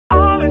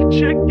let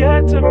you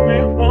get to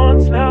me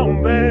once now,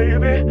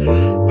 baby,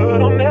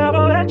 but I'll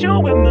never let you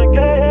win the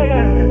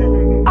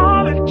game.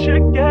 I'll let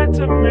you get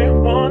to me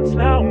once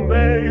now,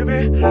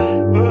 baby,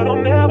 but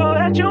I'll never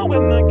let you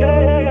win the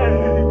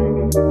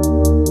game.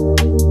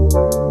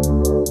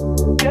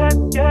 Get,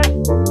 get,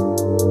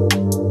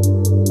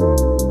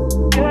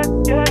 get,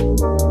 get, get,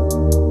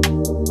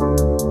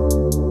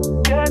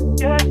 get,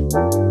 get.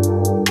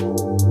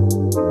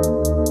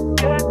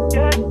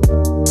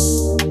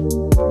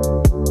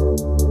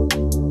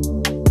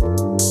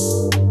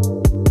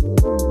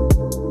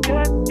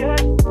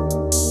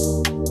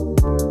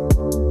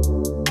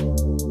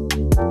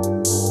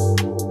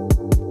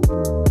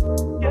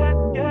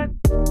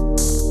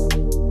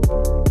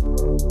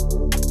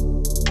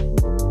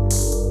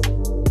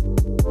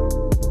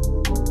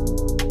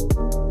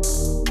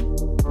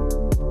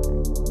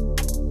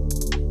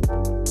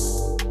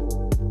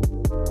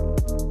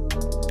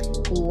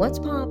 What's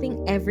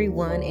popping,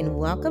 everyone, and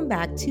welcome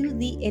back to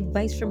the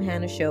Advice from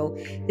Hanna show.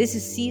 This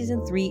is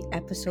season 3,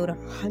 episode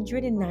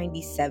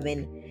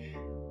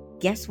 197.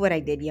 Guess what I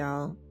did,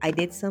 y'all? I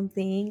did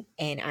something,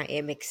 and I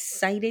am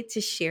excited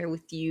to share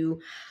with you.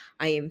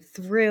 I am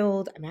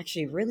thrilled. I'm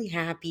actually really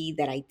happy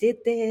that I did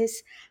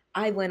this.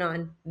 I went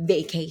on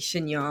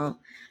vacation, y'all.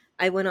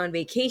 I went on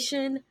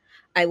vacation.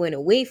 I went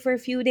away for a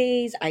few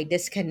days. I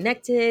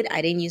disconnected.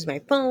 I didn't use my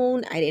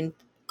phone. I didn't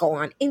go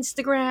on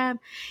Instagram,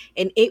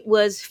 and it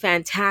was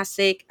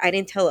fantastic. I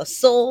didn't tell a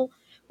soul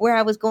where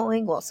I was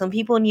going. Well, some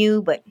people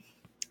knew, but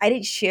I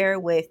didn't share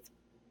with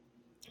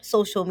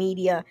social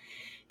media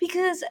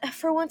because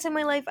for once in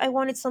my life, I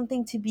wanted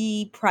something to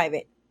be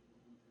private.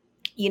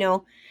 You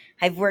know,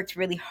 I've worked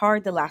really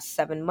hard the last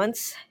 7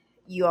 months.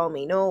 You all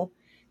may know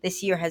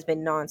this year has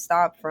been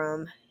nonstop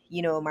from,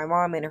 my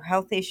mom and her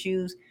health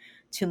issues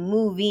to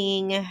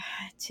moving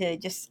to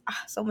just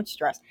so much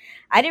stress.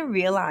 I didn't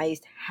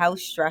realize how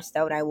stressed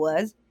out I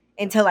was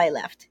until I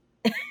left.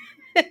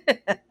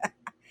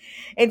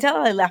 Until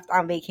I left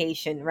on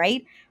vacation,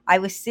 right? I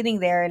was sitting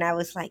there and I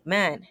was like,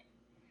 man,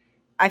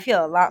 I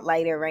feel a lot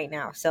lighter right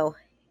now. So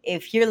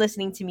if you're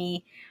listening to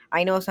me,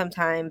 I know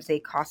sometimes they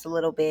cost a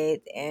little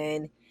bit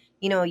and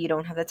you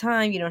don't have the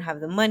time, you don't have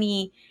the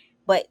money,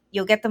 but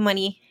you'll get the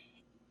money,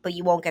 but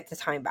you won't get the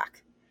time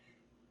back.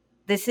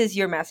 This is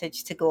your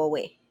message to go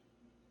away.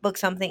 Book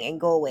something and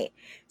go away.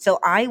 So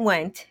I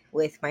went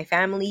with my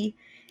family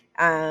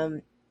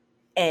and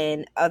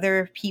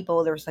other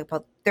people. There was like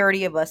about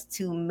 30 of us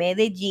to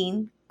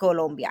Medellin,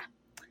 Colombia.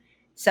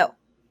 So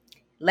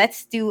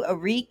let's do a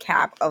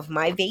recap of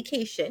my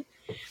vacation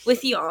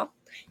with y'all.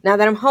 Now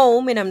that I'm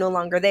home and I'm no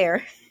longer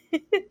there,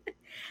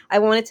 I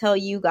want to tell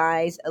you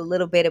guys a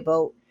little bit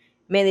about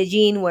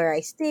Medellin, where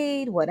I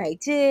stayed, what I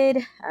did,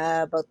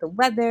 about the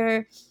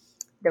weather,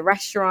 the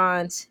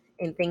restaurants,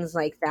 and things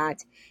like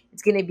that.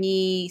 It's going to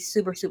be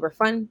super, super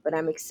fun, but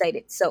I'm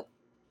excited. So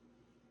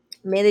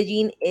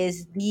Medellin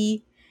is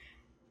the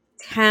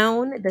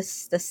town, the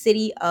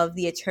city of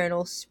the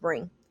eternal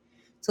spring.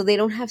 So they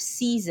don't have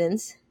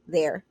seasons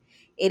there.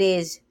 It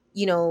is,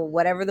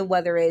 whatever the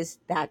weather is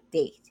that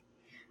day.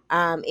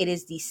 It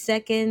is the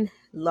second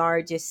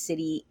largest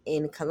city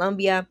in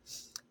Colombia,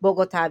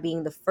 Bogota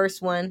being the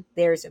first one.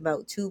 There's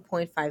about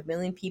 2.5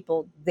 million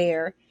people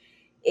there.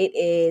 It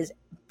is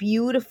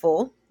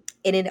beautiful,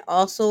 and it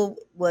also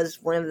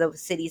was one of the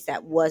cities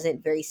that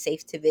wasn't very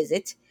safe to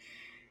visit.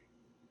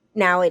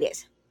 Now it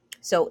is.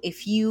 So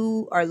if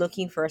you are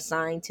looking for a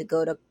sign to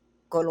go to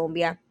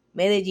Colombia,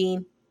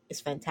 Medellin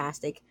is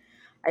fantastic.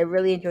 I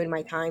really enjoyed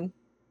my time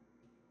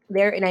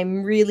there, and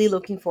I'm really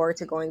looking forward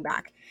to going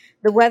back.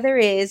 The weather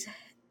is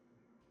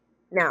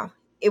now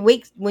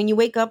when you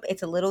wake up,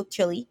 it's a little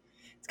chilly.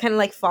 It's kind of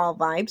like fall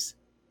vibes.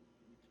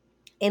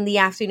 In the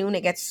afternoon,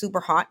 it gets super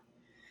hot.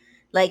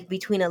 Like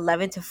between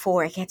 11 to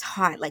 4, it gets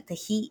hot. Like the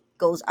heat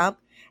goes up,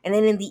 and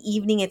then in the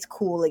evening, it's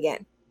cool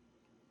again.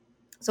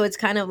 So it's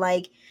kind of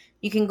like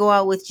you can go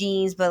out with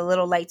jeans, but a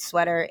little light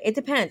sweater. It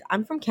depends.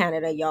 I'm from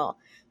Canada, y'all.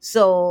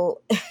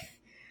 So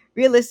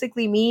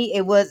realistically,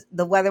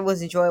 the weather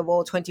was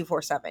enjoyable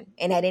 24/7,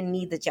 and I didn't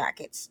need the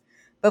jackets.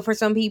 But for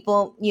some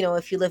people,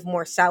 if you live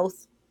more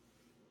south,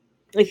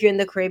 if you're in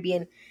the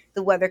Caribbean,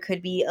 the weather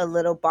could be a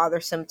little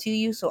bothersome to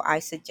you. So I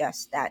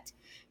suggest that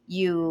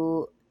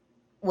you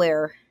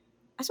wear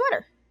a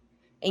sweater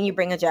and you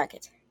bring a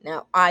jacket.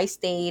 Now, I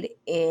stayed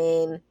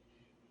in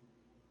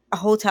a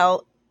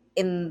hotel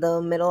in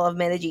the middle of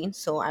Medellin,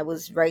 so I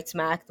was right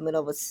smack the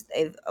middle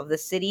of the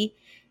city.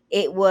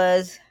 It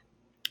was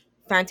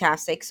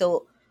fantastic.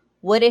 So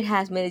what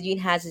Medellin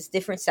has is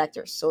different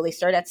sectors. So they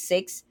start at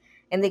 6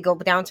 and they go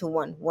down to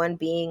 1. 1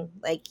 being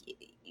like,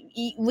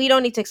 we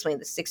don't need to explain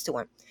this, 6 to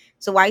 1.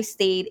 So I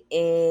stayed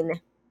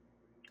in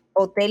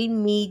Hotel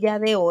Milla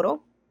de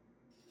Oro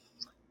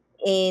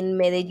in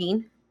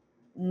Medellin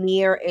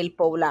near El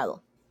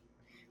Poblado,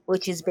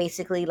 which is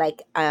basically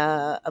like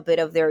a bit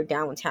of their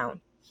downtown.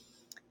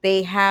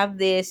 They have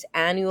this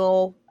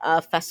annual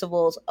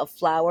festivals of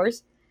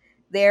flowers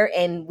there,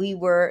 and we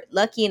were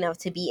lucky enough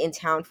to be in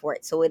town for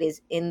it. So it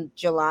is in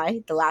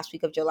July, the last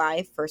week of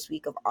July, first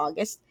week of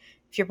August.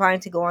 if you're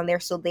planning to go on there.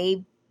 So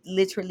they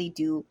literally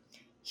do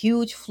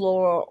huge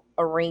floral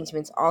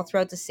arrangements all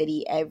throughout the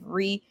city.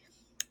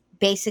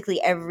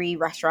 Basically every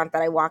restaurant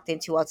that I walked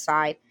into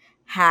outside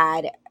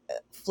had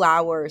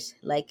flowers,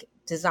 like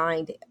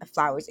designed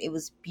flowers. It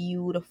was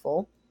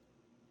beautiful.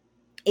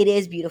 It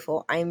is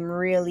beautiful. I'm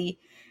really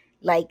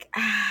like,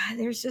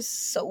 there's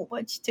just so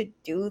much to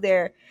do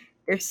there.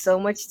 There's so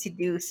much to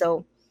do.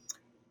 So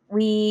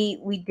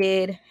we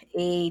did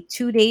a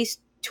 2 days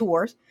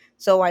tour.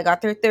 So I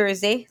got there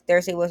Thursday.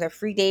 Thursday was a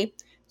free day.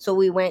 So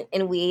we went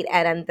and we ate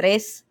at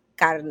Andres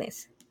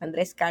Carnes.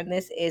 Andres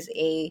Carnes is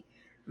a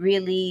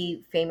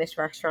really famous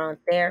restaurant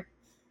there,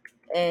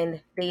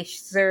 and they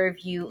serve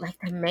you like,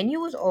 the menu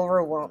was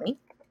overwhelming,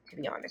 to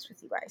be honest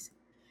with you guys.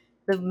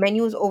 The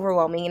menu is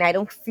overwhelming, and I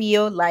don't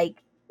feel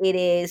like it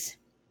is.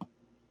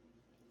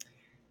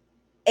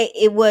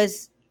 It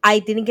was. I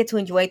didn't get to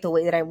enjoy it the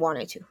way that I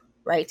wanted to.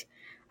 Right.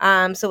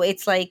 So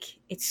it's like,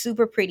 it's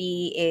super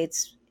pretty.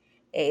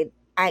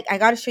 I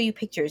got to show you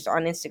pictures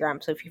on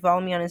Instagram. So if you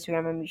follow me on Instagram,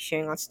 I'm gonna be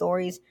sharing on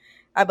stories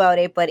about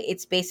it. But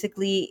it's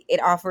basically,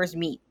 it offers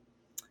meat,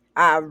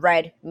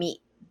 red meat,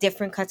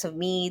 different cuts of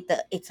meat.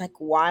 It's like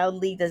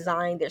wildly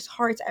designed. There's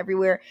hearts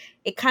everywhere.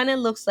 It kind of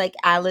looks like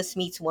Alice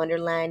meets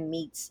Wonderland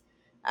meets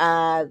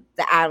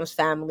the Adams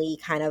Family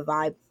kind of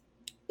vibe.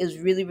 It was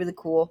really, really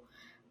cool.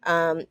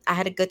 I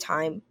had a good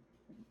time.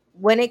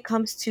 When it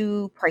comes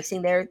to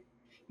pricing there,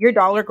 your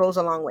dollar goes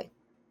a long way.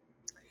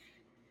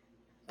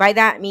 By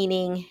that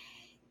meaning,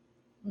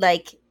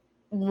 like,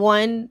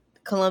 one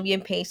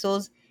Colombian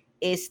pesos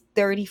is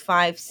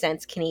 35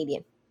 cents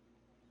Canadian.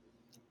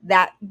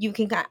 That you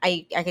can,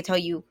 I can tell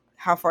you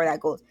how far that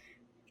goes.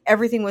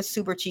 Everything was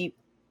super cheap.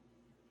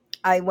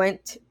 I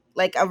went,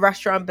 like, a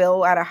restaurant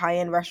bill at a high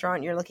end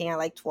restaurant, you're looking at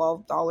like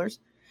 $12, $12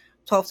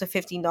 to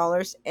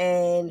 $15,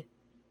 and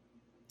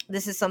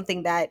this is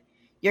something that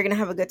you're gonna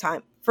have a good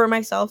time. For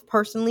myself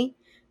personally,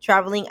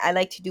 traveling, I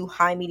like to do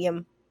high,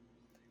 medium,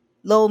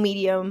 low,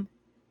 medium,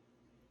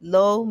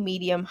 low,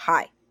 medium,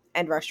 high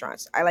end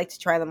restaurants. I like to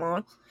try them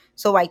all.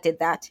 So I did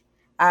that.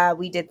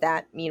 We did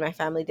that. Me and my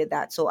family did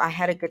that. So I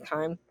had a good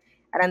time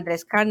at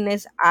Andres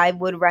Carnes. I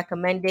would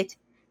recommend it.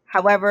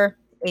 However,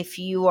 if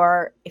you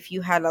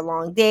had a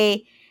long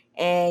day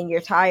and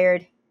you're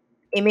tired,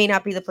 it may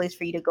not be the place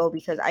for you to go,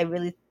 because I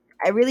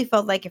really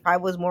felt like if I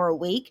was more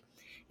awake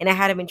and I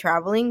hadn't been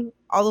traveling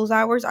all those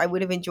hours, I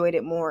would have enjoyed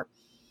it more.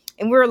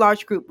 And we're a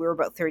large group. We were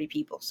about 30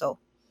 people. So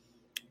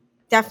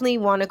definitely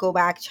want to go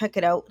back, check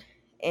it out,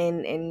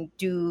 and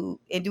do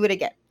it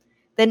again.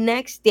 The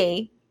next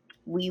day,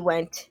 we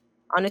went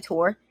on a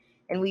tour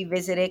and we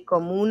visited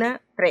Comuna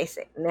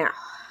 13. Now,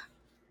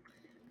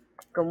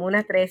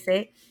 Comuna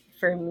 13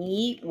 for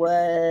me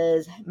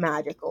was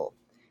magical.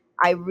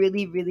 I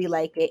really, really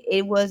like it.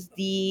 It was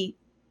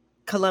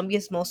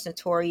Colombia's most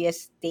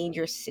notorious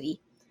dangerous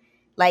city.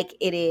 Like,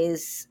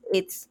 there's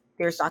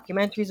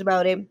documentaries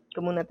about it,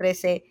 Comuna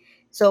 13.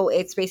 So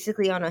it's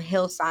basically on a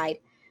hillside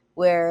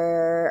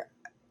where,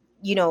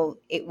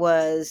 it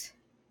was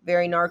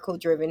very narco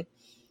driven,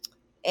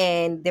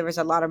 and there was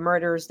a lot of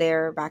murders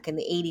there back in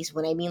the 80s.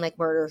 When I mean, like,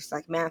 murders,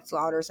 like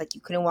manslaughters, like,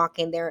 you couldn't walk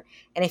in there,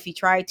 and if you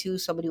tried to,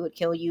 somebody would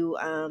kill you.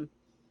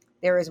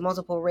 There was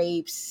multiple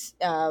rapes.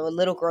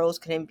 Little girls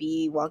couldn't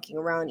be walking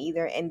around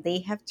either, and they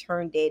have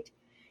turned it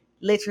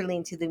literally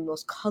into the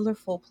most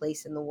colorful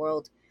place in the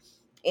world.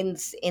 In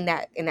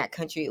that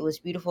country, it was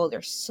beautiful.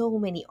 There's so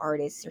many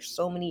artists. There's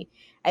so many.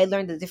 I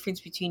learned the difference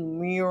between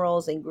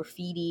murals and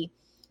graffiti.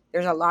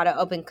 There's a lot of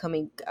up and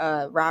coming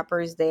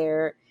rappers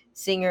there,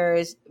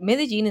 singers.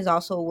 Medellin is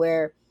also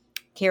where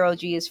Carol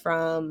G is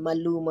from,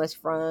 Maluma is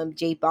from,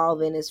 J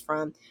Balvin is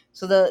from.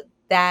 So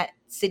that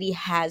city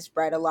has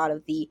bred a lot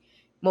of the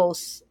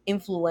most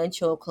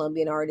influential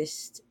Colombian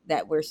artists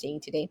that we're seeing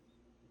today.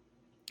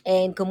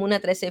 And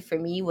Comuna 13 for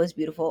me was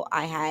beautiful.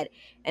 I had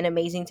an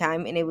amazing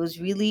time, and it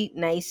was really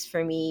nice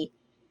for me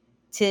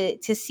to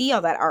see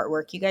all that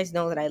artwork. You guys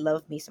know that I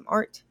love me some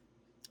art.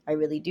 I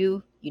really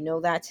do. You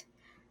know that.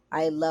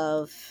 I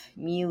love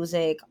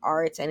music,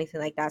 arts, anything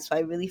like that. So I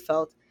really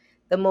felt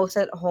the most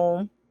at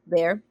home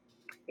there.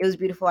 It was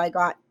beautiful. I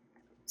got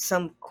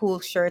some cool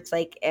shirts,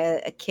 like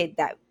a kid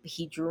that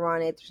he drew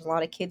on it. There's a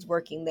lot of kids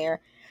working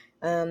there.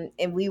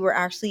 And we were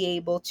actually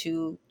able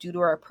to, due to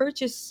our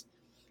purchase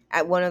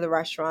at one of the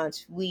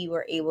restaurants, we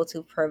were able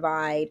to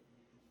provide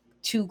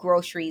two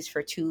groceries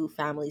for two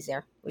families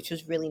there, which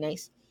was really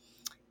nice.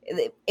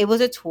 It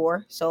was a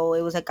tour, so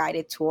it was a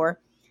guided tour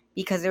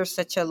because there's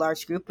such a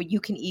large group, but you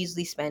can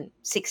easily spend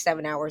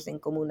 6-7 hours in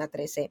Comuna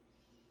 13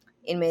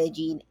 in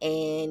Medellin,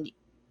 and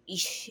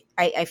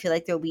I feel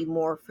like there'll be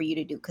more for you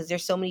to do because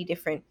there's so many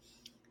different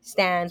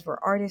stands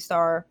where artists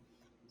are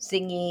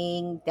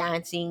singing,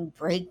 dancing,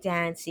 break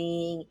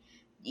dancing,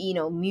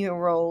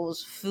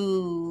 murals,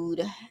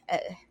 food, uh,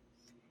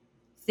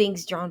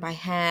 things drawn by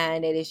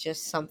hand. It is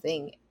just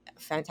something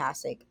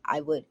fantastic. I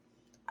would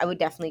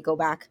definitely go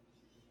back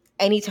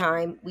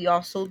anytime. We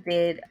also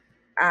did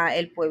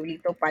El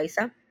Pueblito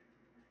Paisa,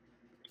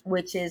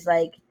 which is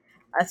like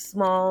a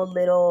small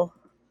little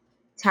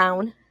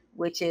town,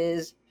 which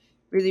is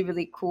really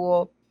really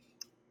cool.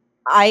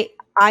 I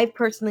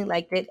personally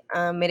liked it.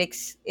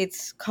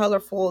 It's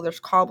colorful. There's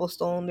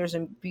cobblestone. There's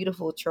a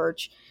beautiful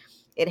church.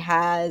 It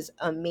has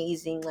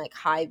amazing like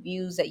high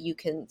views that you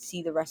can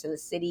see the rest of the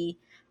city.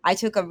 I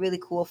took a really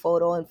cool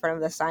photo in front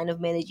of the sign of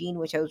Medellin,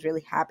 which I was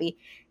really happy.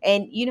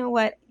 And you know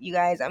what, you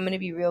guys, I'm gonna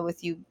be real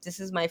with you. This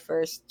is my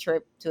first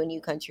trip to a new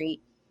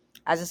country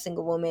as a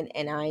single woman,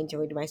 and I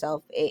enjoyed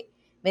myself. It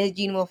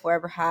Medellin will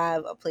forever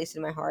have a place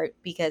in my heart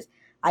because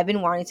I've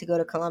been wanting to go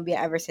to Colombia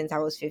ever since I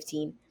was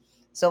 15.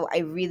 So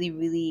I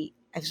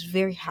was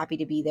very happy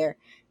to be there,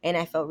 and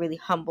I felt really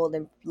humbled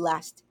and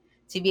blessed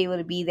to be able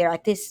to be there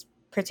at this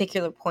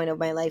particular point of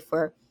my life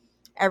where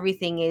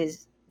everything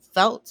is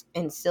felt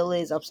and still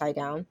is upside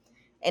down.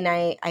 And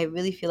I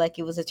really feel like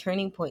it was a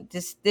turning point.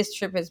 This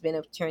trip has been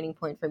a turning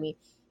point for me,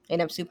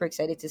 and I'm super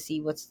excited to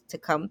see what's to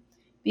come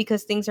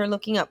because things are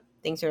looking up.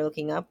 Things are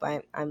looking up.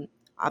 I'm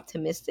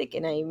optimistic,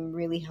 and I'm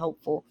really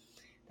hopeful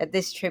that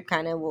this trip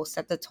kind of will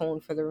set the tone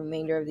for the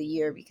remainder of the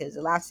year because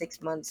the last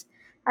 6 months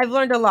I've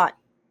learned a lot.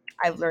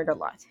 I've learned a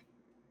lot.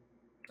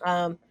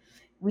 Um,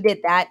 we did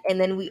that, and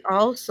then we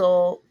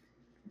also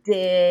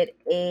did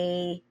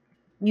a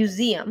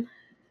museum.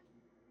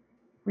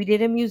 We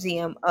did a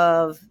museum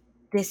of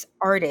this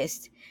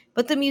artist,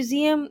 but the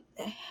museum,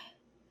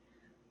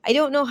 I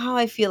don't know how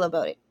I feel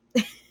about it.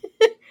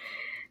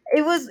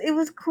 It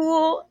was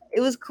cool.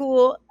 It was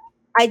cool.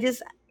 I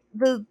just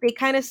they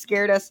kind of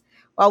scared us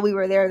while we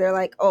were there. They're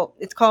like, "Oh,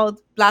 it's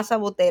called Plaza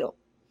Botero."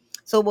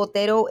 So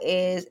Botero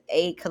is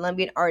a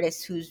Colombian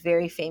artist who's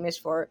very famous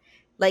for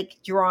like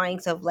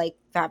drawings of like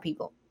fat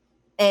people.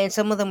 And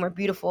some of them were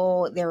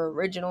beautiful. They were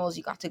originals.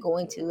 You got to go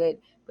into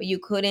it, but you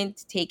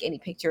couldn't take any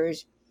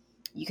pictures.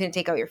 You couldn't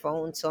take out your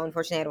phone. So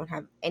unfortunately, I don't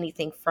have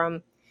anything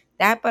from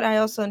that. But I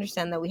also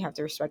understand that we have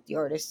to respect the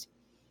artist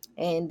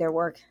and their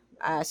work.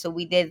 So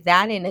we did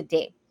that in a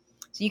day.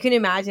 So you can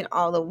imagine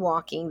all the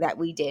walking that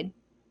we did.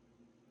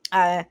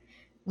 Uh,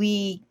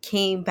 we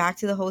came back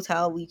to the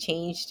hotel. We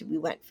changed. We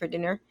went for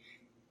dinner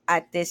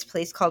at this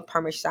place called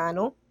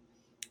Parmigiano.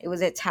 It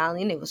was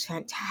Italian. It was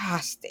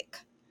fantastic.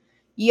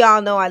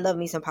 Y'all know I love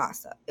me some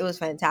pasta. It was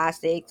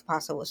fantastic. The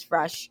pasta was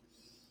fresh.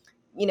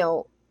 You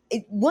know,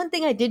 one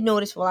thing I did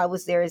notice while I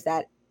was there is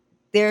that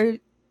they're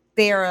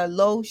they are a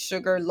low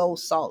sugar, low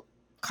salt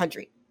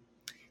country.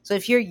 So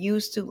if you're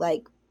used to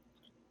like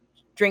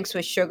drinks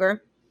with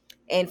sugar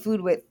and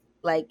food with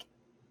like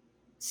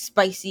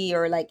spicy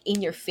or like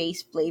in your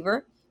face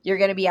flavor, you're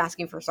gonna be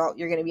asking for salt.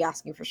 You're gonna be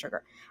asking for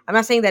sugar. I'm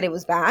not saying that it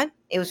was bad.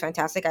 It was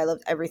fantastic. I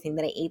loved everything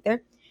that I ate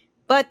there,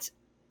 but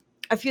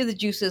a few of the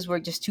juices were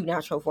just too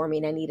natural for me,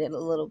 and I needed a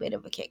little bit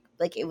of a kick.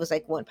 Like it was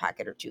like one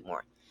packet or two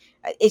more.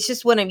 It's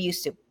just what I'm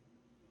used to.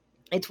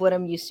 It's what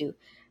I'm used to.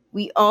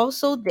 We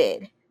also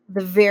did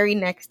the very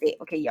next day.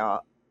 Okay,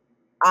 y'all,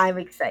 I'm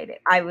excited.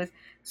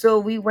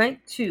 We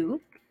went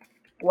to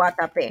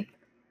Guatape,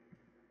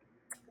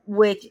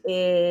 which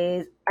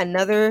is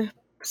another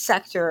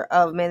sector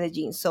of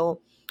Medellin. So,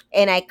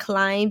 and I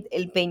climbed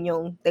El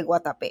Peñón de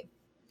Guatape.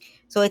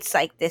 So it's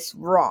like this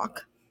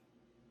rock,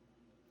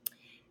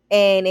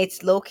 and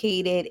it's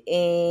located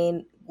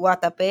in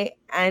Guatape,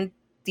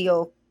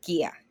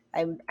 Antioquia.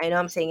 I know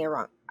I'm saying it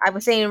wrong. I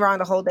was saying it wrong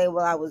the whole day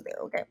while I was there.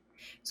 Okay,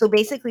 so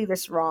basically,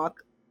 this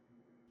rock,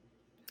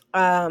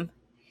 um,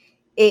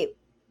 it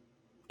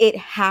it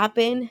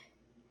happened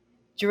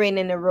during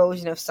an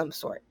erosion of some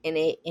sort, and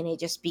it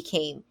just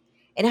became,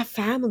 and a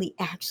family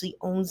actually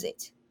owns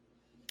it.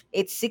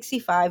 It's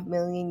 65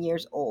 million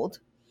years old,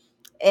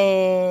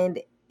 and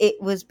it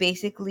was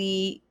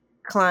basically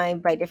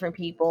climbed by different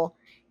people,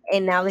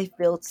 and now they've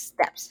built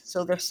steps.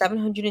 So there's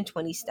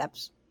 720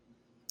 steps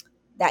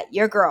that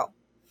your girl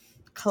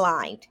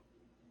climbed.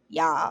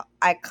 Yeah,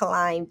 I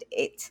climbed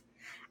it.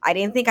 I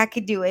didn't think I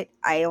could do it.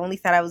 I only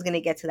thought I was going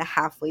to get to the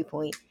halfway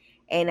point,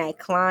 and I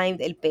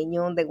climbed El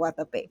Peñón de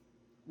Guatape,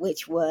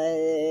 which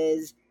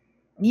was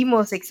the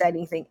most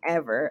exciting thing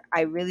ever.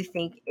 I really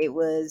think it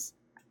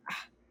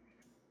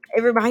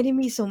reminded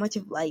me so much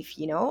of life,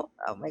 you know?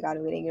 Oh my god,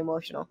 I'm getting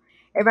emotional.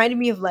 It reminded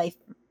me of life,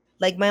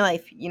 like my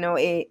life, you know,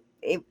 it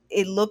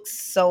looks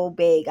so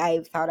big. I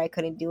thought I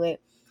couldn't do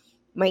it.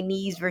 My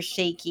knees were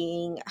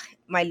shaking,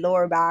 my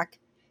lower back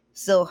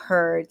still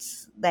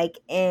hurts. Like,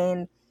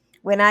 and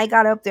when I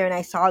got up there and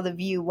I saw the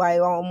view, I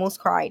almost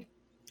cried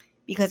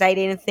because I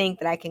didn't think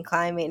that I can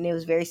climb it, and it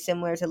was very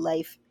similar to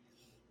life.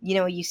 You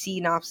know, you see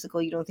an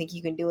obstacle, you don't think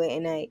you can do it,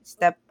 and I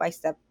step by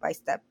step by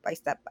step by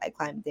step I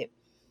climbed it.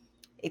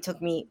 It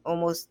took me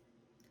almost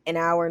an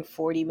hour and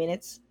 40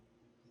 minutes.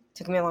 It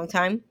took me a long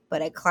time,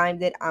 but I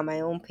climbed it on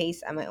my own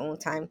pace, at my own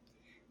time.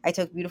 I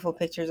took beautiful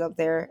pictures up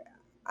there.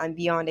 I'm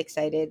beyond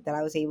excited that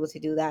I was able to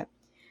do that.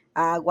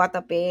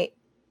 Guatape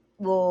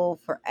will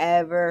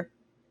forever,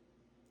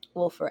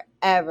 will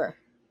forever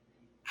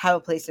have a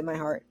place in my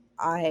heart.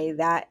 I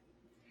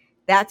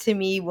that to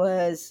me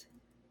was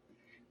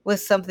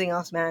something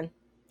else, man.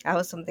 That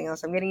was something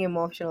else. I'm getting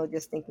emotional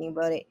just thinking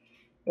about it.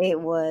 It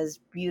was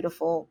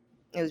beautiful.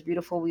 It was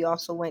beautiful. We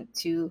also went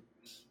to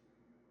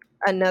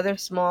another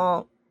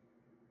small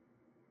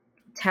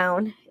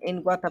town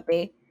in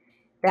Guatape.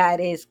 that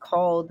is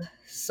called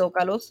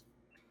Zócalos,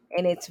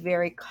 and it's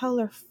very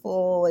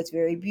colorful. It's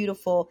very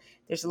beautiful.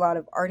 There's a lot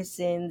of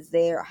artisans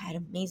there. I had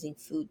amazing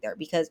food there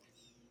because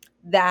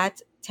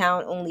that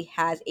town only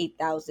has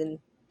 8,000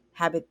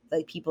 habit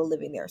like people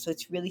living there, so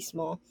it's really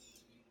small.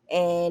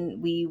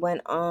 And we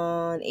went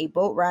on a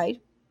boat ride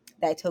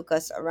that took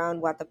us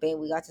around Guatapé.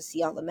 We got to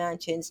see all the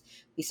mansions.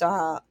 We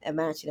saw a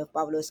mansion of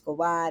Pablo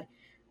Escobar.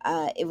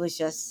 It was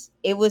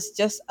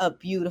just a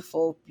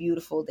beautiful,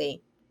 beautiful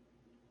day.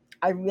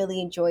 I really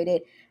enjoyed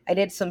it. I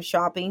did some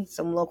shopping,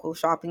 some local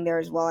shopping there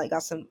as well. I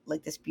got some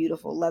like this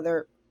beautiful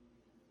leather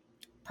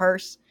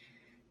purse.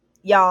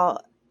 Y'all,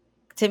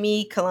 to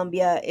me,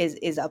 Colombia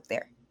is up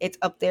there. It's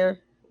up there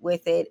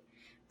with it.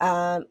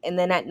 And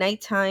then at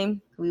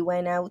nighttime, we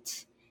went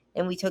out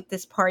and we took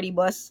this party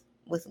bus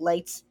with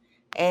lights,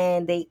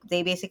 and they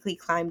basically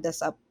climbed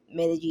us up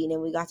Medellin,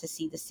 and we got to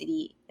see the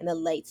city and the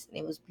lights, and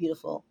it was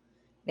beautiful.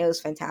 And it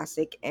was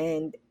fantastic,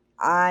 and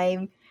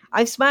I'm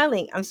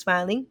smiling. I'm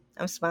smiling.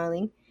 I'm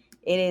smiling.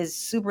 It is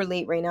super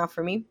late right now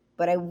for me,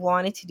 but I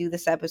wanted to do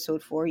this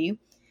episode for you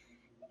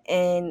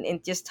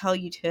and just tell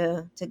you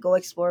to go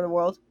explore the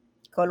world.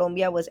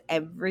 Colombia was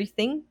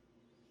everything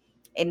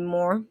and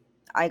more.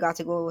 I got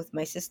to go with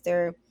my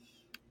sister,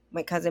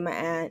 my cousin, my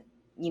aunt.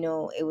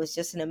 It was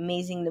just an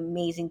amazing,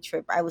 amazing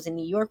trip. I was in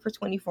New York for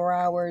 24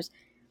 hours,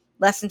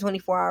 less than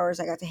 24 hours.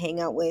 I got to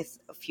hang out with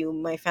a few of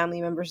my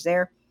family members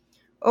there.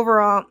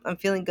 Overall, I'm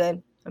feeling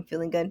good. I'm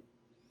feeling good.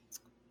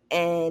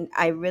 And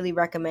I really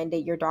recommend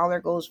it. Your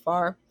dollar goes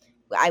far.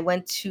 I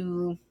went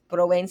to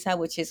Provenza,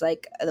 which is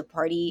like the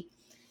party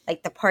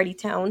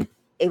town.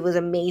 It was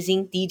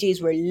amazing.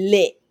 DJs were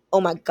lit.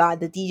 Oh my god,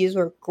 the DJs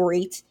were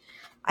great.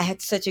 I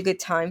had such a good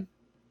time.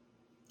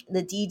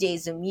 The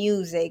DJs, the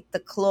music, the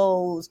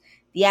clothes,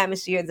 the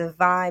atmosphere, the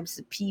vibes,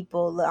 the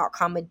people, the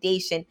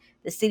accommodation.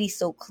 The city's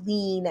so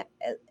clean.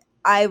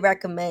 I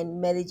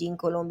recommend Medellin,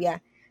 Colombia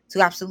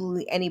to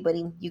absolutely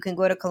anybody. You can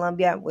go to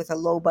Colombia with a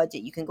low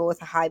budget. You can go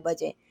with a high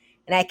budget.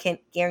 And I can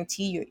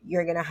guarantee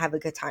you're going to have a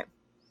good time.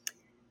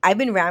 I've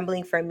been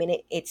rambling for a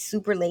minute. It's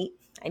super late.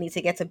 I need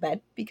to get to bed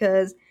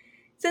because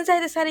since I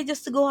decided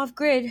just to go off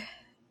grid,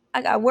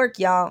 I got work,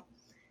 y'all.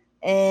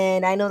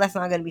 And I know that's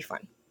not going to be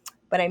fun.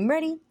 But I'm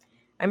ready.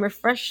 I'm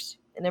refreshed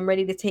and I'm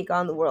ready to take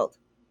on the world.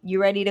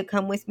 You ready to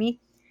come with me?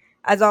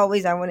 As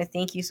always, I want to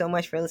thank you so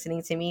much for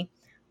listening to me.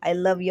 I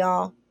love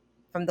y'all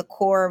from the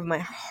core of my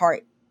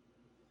heart.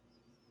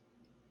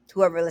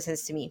 Whoever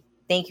listens to me,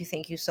 thank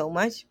you so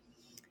much.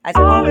 As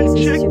I'll always, let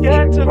this is you your get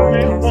favorite to me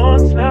podcast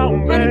once host, now,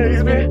 Hanna baby.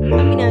 Guzman,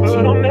 coming at But you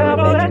I'll from my never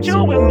bedroom let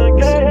you win studio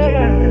the